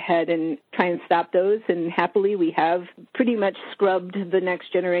just go ahead and try and stop those. And happily, we have pretty much scrubbed the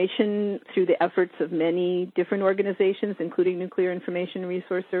next generation through the efforts of many different organizations, including Nuclear Information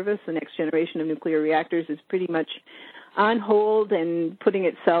Resource Service. The next generation of nuclear reactors is pretty much on hold and putting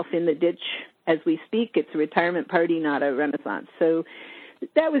itself in the ditch as we speak. It's a retirement party, not a renaissance. So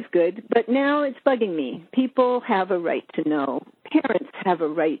that was good. But now it's bugging me. People have a right to know. Parents have a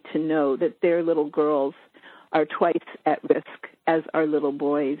right to know that their little girls are twice at risk as our little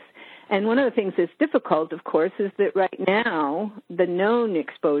boys. And one of the things that's difficult, of course, is that right now the known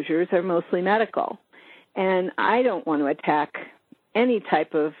exposures are mostly medical. And I don't want to attack any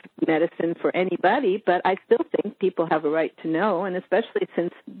type of medicine for anybody, but I still think people have a right to know, and especially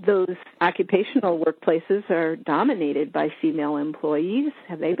since those occupational workplaces are dominated by female employees.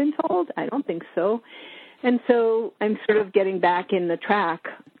 Have they been told? I don't think so. And so I'm sort of getting back in the track,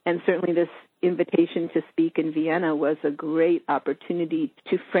 and certainly this invitation to speak in Vienna was a great opportunity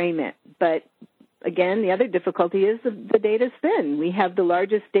to frame it. But again, the other difficulty is the data's thin. We have the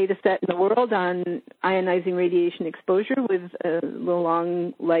largest data set in the world on ionizing radiation exposure with a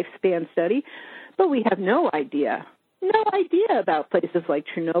long lifespan study, but we have no idea about places like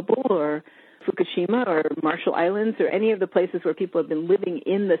Chernobyl or Fukushima or Marshall Islands or any of the places where people have been living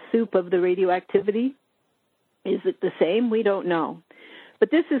in the soup of the radioactivity. Is it the same? We don't know. But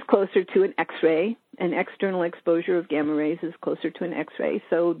this is closer to an X-ray. An external exposure of gamma rays is closer to an X-ray.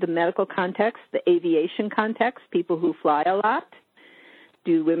 So the medical context, the aviation context, people who fly a lot,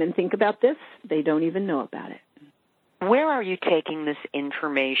 do women think about this? They don't even know about it. Where are you taking this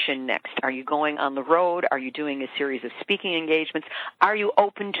information next? Are you going on the road? Are you doing a series of speaking engagements? Are you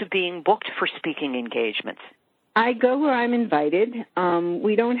open to being booked for speaking engagements? I go where I'm invited.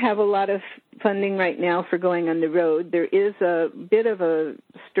 We don't have a lot of funding right now for going on the road. There is a bit of a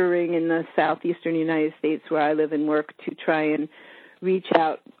stirring in the southeastern United States where I live and work to try and reach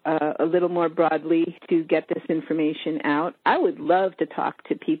out a little more broadly to get this information out. I would love to talk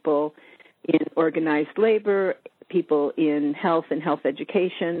to people in organized labor, people in health and health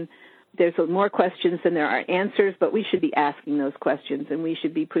education. There's more questions than there are answers, but we should be asking those questions, and we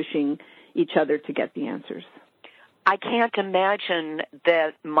should be pushing each other to get the answers. I can't imagine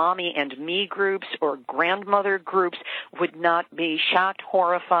that mommy and me groups or grandmother groups would not be shocked,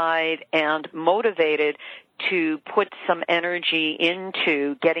 horrified, and motivated to put some energy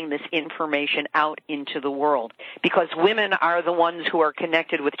into getting this information out into the world, because women are the ones who are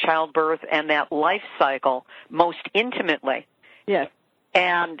connected with childbirth and that life cycle most intimately. Yes.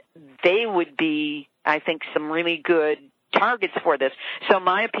 And they would be, I think, some really good targets for this. So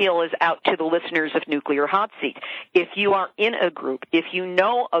my appeal is out to the listeners of Nuclear Hot Seat. If you are in a group, if you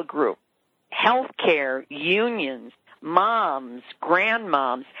know a group, healthcare, unions, moms,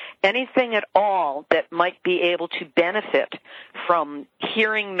 grandmoms, anything at all that might be able to benefit from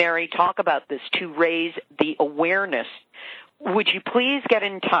hearing Mary talk about this to raise the awareness, would you please get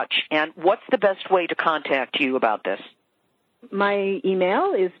in touch? And what's the best way to contact you about this? My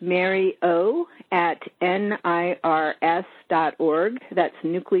email is maryo@nirs.org. That's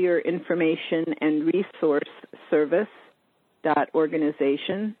Nuclear Information and Resource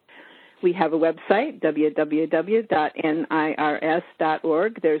Service.organization. We have a website,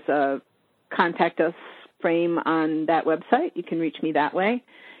 www.nirs.org. There's a contact us frame on that website. You can reach me that way.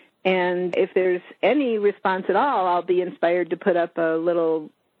 And if there's any response at all, I'll be inspired to put up a little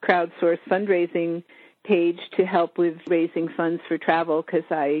crowdsourced fundraising page to help with raising funds for travel, because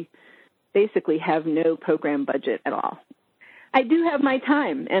I basically have no program budget at all. I do have my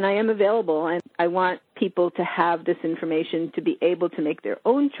time, and I am available, and I want people to have this information to be able to make their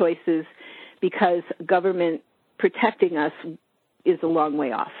own choices, because government protecting us is a long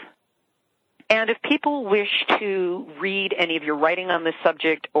way off. And if people wish to read any of your writing on this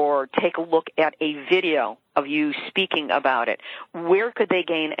subject or take a look at a video of you speaking about it, where could they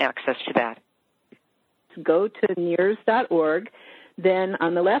gain access to that? Go to NIRS.org. Then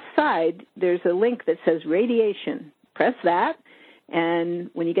on the left side, there's a link that says radiation. Press that, and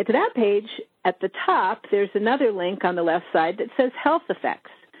when you get to that page, at the top, there's another link on the left side that says health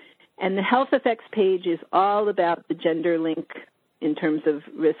effects. And the health effects page is all about the gender link in terms of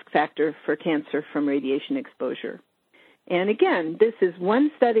risk factor for cancer from radiation exposure. And again, this is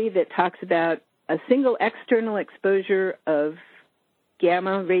one study that talks about a single external exposure of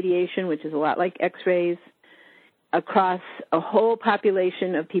gamma radiation, which is a lot like X-rays, across a whole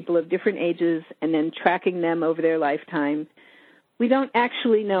population of people of different ages and then tracking them over their lifetime. We don't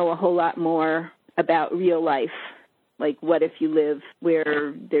actually know a whole lot more about real life, like what if you live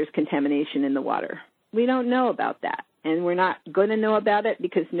where there's contamination in the water. We don't know about that, and we're not going to know about it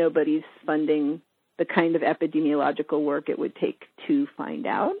because nobody's funding the kind of epidemiological work it would take to find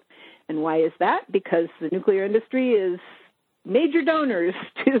out. And why is that? Because the nuclear industry is major donors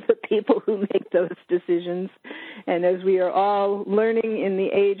to the people who make those decisions. And as we are all learning in the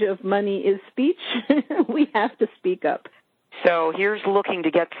age of money is speech, we have to speak up. So here's looking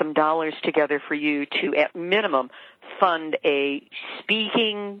to get some dollars together for you to, at minimum, fund a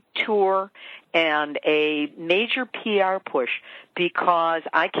speaking tour and a major PR push, because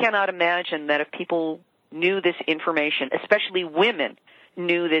I cannot imagine that if people knew this information, especially women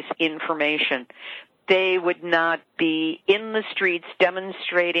knew this information, they would not be in the streets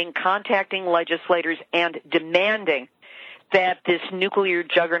demonstrating, contacting legislators, and demanding that this nuclear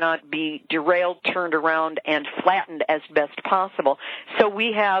juggernaut be derailed, turned around, and flattened as best possible. So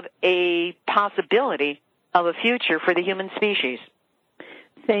we have a possibility of a future for the human species.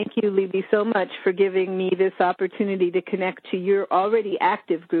 Thank you, Libby, so much for giving me this opportunity to connect to your already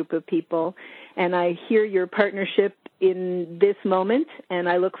active group of people. And I hear your partnership in this moment, and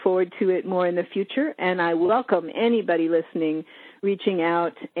I look forward to it more in the future. And I welcome anybody listening, reaching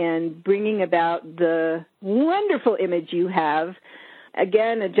out and bringing about the wonderful image you have.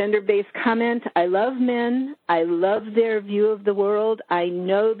 Again, a gender-based comment. I love men. I love their view of the world. I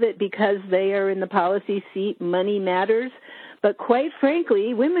know that because they are in the policy seat, money matters. But quite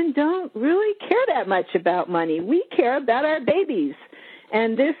frankly, women don't really care that much about money. We care about our babies.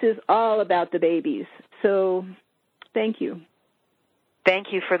 And this is all about the babies. So thank you.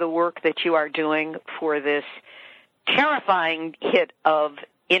 Thank you for the work that you are doing for this terrifying hit of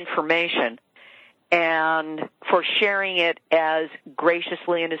information, and for sharing it as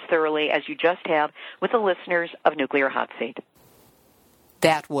graciously and as thoroughly as you just have with the listeners of Nuclear Hot Seat.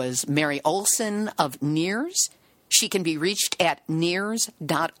 That was Mary Olson of NIRS. She can be reached at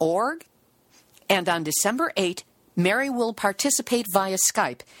nirs.org. And on December 8, Mary will participate via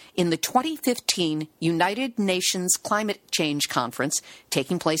Skype in the 2015 United Nations Climate Change Conference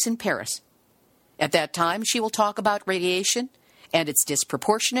taking place in Paris. At that time, she will talk about radiation and its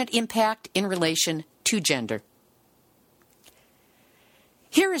disproportionate impact in relation to gender.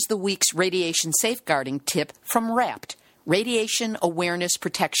 Here is the week's radiation safeguarding tip from WRAPT, Radiation Awareness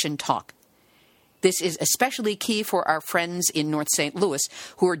Protection Talk. This is especially key for our friends in North St. Louis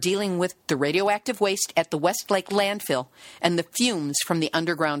who are dealing with the radioactive waste at the Westlake landfill and the fumes from the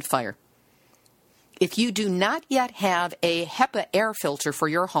underground fire. If you do not yet have a HEPA air filter for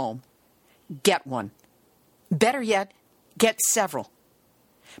your home, get one. Better yet, get several.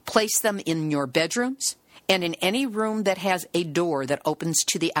 Place them in your bedrooms and in any room that has a door that opens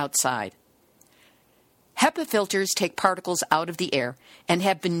to the outside. HEPA filters take particles out of the air and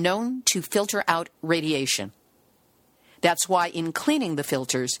have been known to filter out radiation. That's why in cleaning the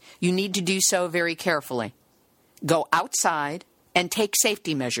filters, you need to do so very carefully. Go outside and take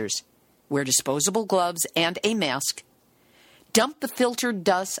safety measures. Wear disposable gloves and a mask. Dump the filtered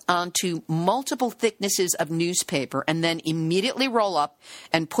dust onto multiple thicknesses of newspaper and then immediately roll up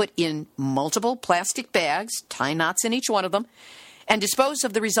and put in multiple plastic bags, tie knots in each one of them, and dispose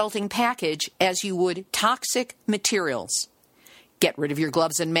of the resulting package as you would toxic materials. Get rid of your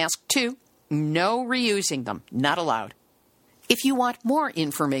gloves and mask too. No reusing them. Not allowed. If you want more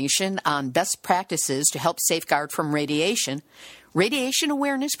information on best practices to help safeguard from radiation, Radiation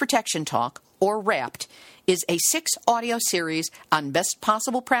Awareness Protection Talk, or WRAPT, is a 6-audio series on best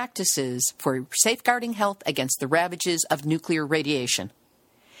possible practices for safeguarding health against the ravages of nuclear radiation.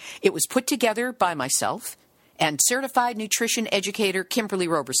 It was put together by myself and certified nutrition educator Kimberly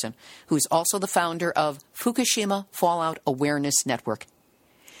Roberson, who is also the founder of Fukushima Fallout Awareness Network.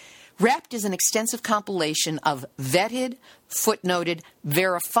 WRAPT is an extensive compilation of vetted, footnoted,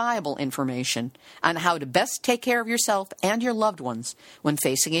 verifiable information on how to best take care of yourself and your loved ones when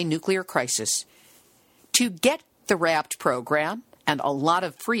facing a nuclear crisis. To get the WRAPT program, and a lot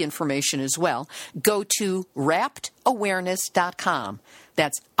of free information as well, go to raptawareness.com.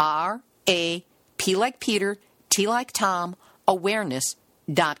 That's R-A-P like Peter, T like Tom,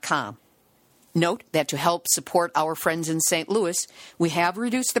 awareness.com. Note that to help support our friends in St. Louis, we have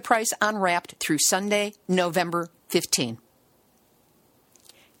reduced the price on WRAPT through Sunday, November 15.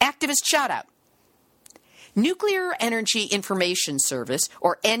 Activist shout-out. Nuclear Energy Information Service,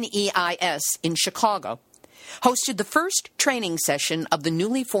 or NEIS, in Chicago, hosted the first training session of the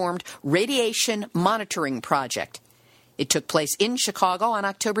newly formed Radiation Monitoring Project. It took place in Chicago on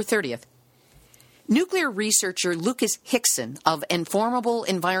October 30th. Nuclear researcher Lucas Hickson of Informable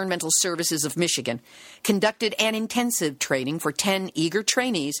Environmental Services of Michigan conducted an intensive training for 10 eager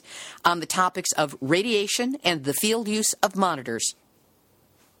trainees on the topics of radiation and the field use of monitors.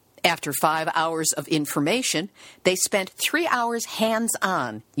 After 5 hours of information, they spent 3 hours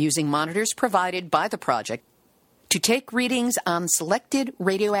hands-on using monitors provided by the project to take readings on selected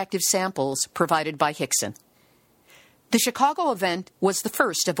radioactive samples provided by Hickson. The Chicago event was the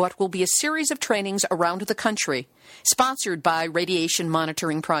first of what will be a series of trainings around the country, sponsored by Radiation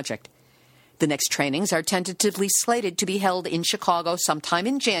Monitoring Project. The next trainings are tentatively slated to be held in Chicago sometime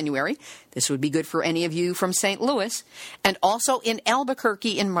in January. This would be good for any of you from St. Louis, and also in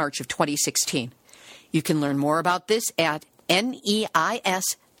Albuquerque in March of 2016. You can learn more about this at neis.org.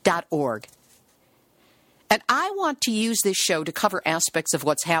 And I want to use this show to cover aspects of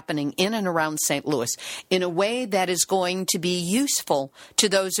what's happening in and around St. Louis in a way that is going to be useful to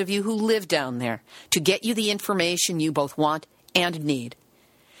those of you who live down there, to get you the information you both want and need.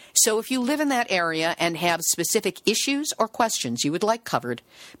 So if you live in that area and have specific issues or questions you would like covered,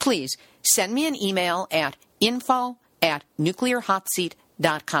 please send me an email at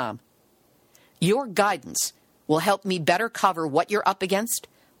info@nuclearhotseat.com. Your guidance will help me better cover what you're up against,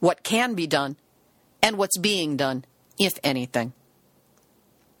 what can be done, and what's being done, if anything.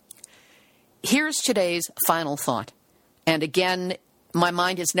 Here's today's final thought. And again, my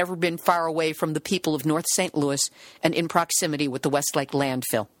mind has never been far away from the people of North St. Louis and in proximity with the Westlake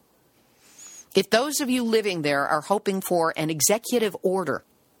landfill. If those of you living there are hoping for an executive order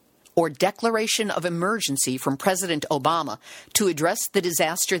or declaration of emergency from President Obama to address the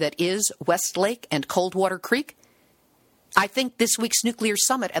disaster that is Westlake and Coldwater Creek, I think this week's nuclear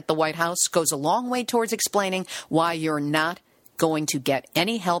summit at the White House goes a long way towards explaining why you're not going to get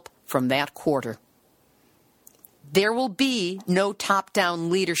any help from that quarter. There will be no top-down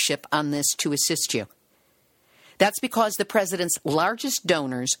leadership on this to assist you. That's because the president's largest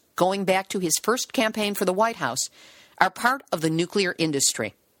donors, going back to his first campaign for the White House, are part of the nuclear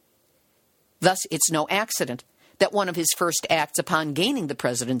industry. Thus, it's no accident that one of his first acts upon gaining the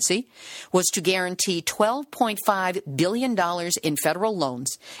presidency was to guarantee $12.5 billion in federal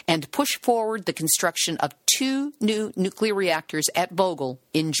loans and push forward the construction of 2 new nuclear reactors at Vogtle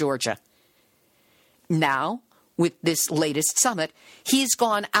in Georgia. Now, with this latest summit, he's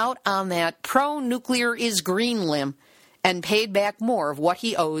gone out on that pro-nuclear is green limb and paid back more of what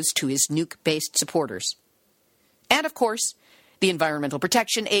he owes to his nuke-based supporters. And, of course, the Environmental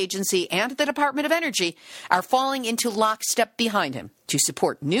Protection Agency and the Department of Energy are falling into lockstep behind him to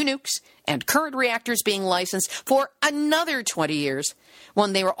support new nukes and current reactors being licensed for another 20 years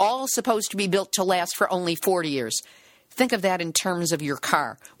when they were all supposed to be built to last for only 40 years. Think of that in terms of your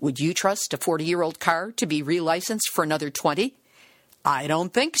car. Would you trust a 40-year-old car to be relicensed for another 20? I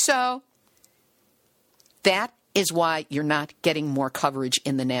don't think so. That is why you're not getting more coverage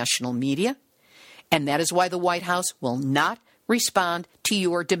in the national media, and that is why the White House will not respond to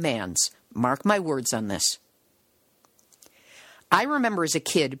your demands. Mark my words on this. I remember as a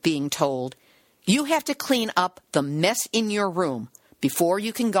kid being told, you have to clean up the mess in your room before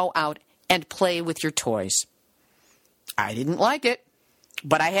you can go out and play with your toys. I didn't like it,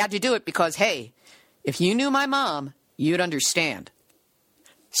 but I had to do it because, hey, if you knew my mom, you'd understand.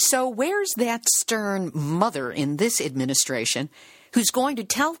 So where's that stern mother in this administration who's going to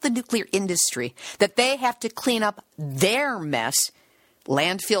tell the nuclear industry that they have to clean up their mess,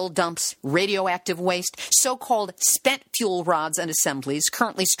 landfill dumps, radioactive waste, so-called spent fuel rods and assemblies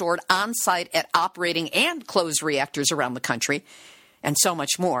currently stored on-site at operating and closed reactors around the country, and so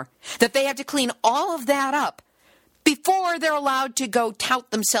much more, that they have to clean all of that up before they're allowed to go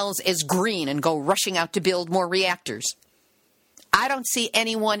tout themselves as green and go rushing out to build more reactors. I don't see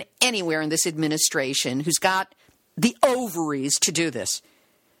anyone anywhere in this administration who's got the ovaries to do this.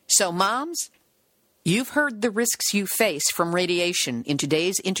 So, moms, you've heard the risks you face from radiation in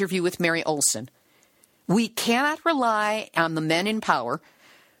today's interview with Mary Olson. We cannot rely on the men in power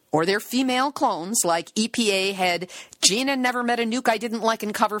or their female clones like EPA head Gina never met a nuke I didn't like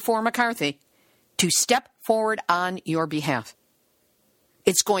and cover for McCarthy to step forward on your behalf.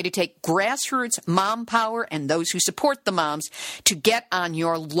 It's going to take grassroots mom power and those who support the moms to get on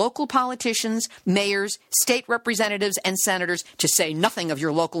your local politicians, mayors, state representatives, and senators, to say nothing of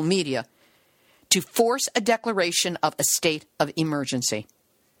your local media, to force a declaration of a state of emergency.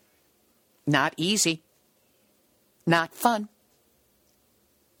 Not easy. Not fun.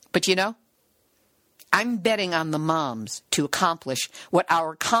 But you know, I'm betting on the moms to accomplish what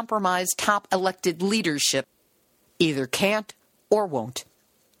our compromised top elected leadership either can't or won't.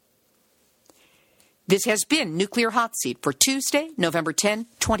 This has been Nuclear Hot Seat for Tuesday, November 10,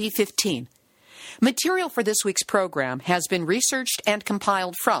 2015. Material for this week's program has been researched and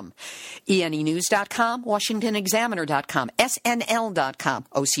compiled from ENEnews.com, WashingtonExaminer.com, SNL.com,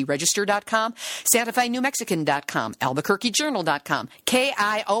 OCRegister.com, SantaFeNewMexican.com, AlbuquerqueJournal.com,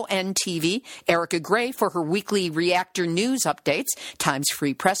 KION-TV, Erica Gray for her weekly reactor news updates,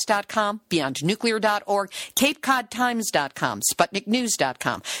 TimesFreePress.com, BeyondNuclear.org, CapeCodTimes.com,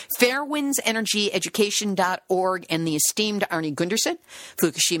 SputnikNews.com, Fairwindsenergyeducation.org, and the esteemed Arnie Gunderson,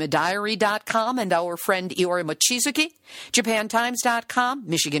 FukushimaDiary.com, and our friend Iori Mochizuki, JapanTimes.com,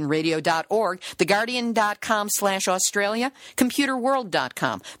 MichiganRadio.org, TheGuardian.com/Australia,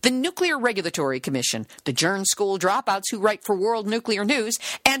 ComputerWorld.com, the Nuclear Regulatory Commission, the Jern School dropouts who write for World Nuclear News,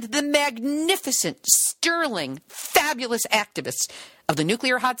 and the magnificent, sterling, fabulous activists of the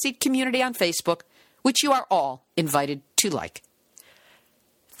Nuclear Hot Seat community on Facebook, which you are all invited to like.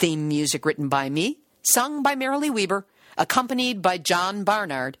 Theme music written by me, sung by Marilee Weber, accompanied by John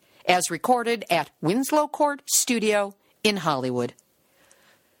Barnard, as recorded at Winslow Court Studio in Hollywood.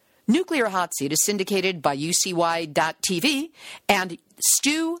 Nuclear Hot Seat is syndicated by UCY.TV and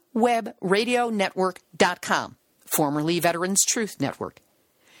StewWebRadioNetwork.com, formerly Veterans Truth Network.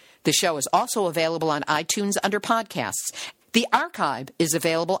 The show is also available on iTunes under podcasts. The archive is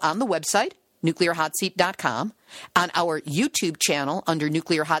available on the website, NuclearHotSeat.com, on our YouTube channel under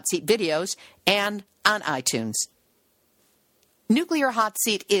Nuclear Hot Seat Videos, and on iTunes. Nuclear Hot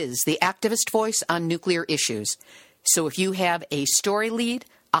Seat is the activist voice on nuclear issues. So if you have a story lead,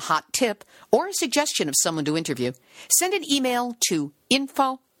 a hot tip, or a suggestion of someone to interview, send an email to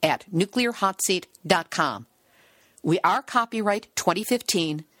info@nuclearhotseat.com. We are copyright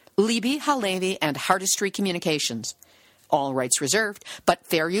 2015, Libby Halevi and Hardestry Communications. All rights reserved, but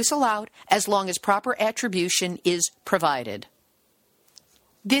fair use allowed as long as proper attribution is provided.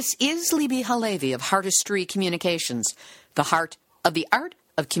 This is Libby Halevi of Hardestry Communications, the heart of the art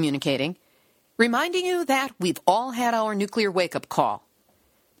of communicating, reminding you that we've all had our nuclear wake-up call.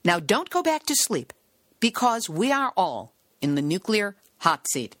 Now don't go back to sleep, because we are all in the Nuclear Hot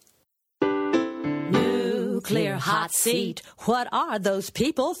Seat. Nuclear Hot Seat. What are those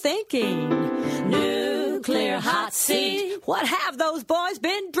people thinking? Nuclear Hot Seat. What have those boys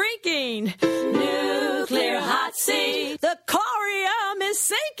been drinking? Nuclear Hot Seat. The corium is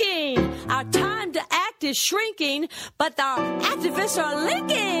sinking. Our time to act is shrinking, but our activists are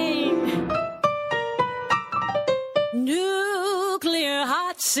linking. Nuclear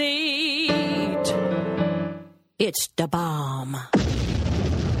Hot Seat. It's the bomb.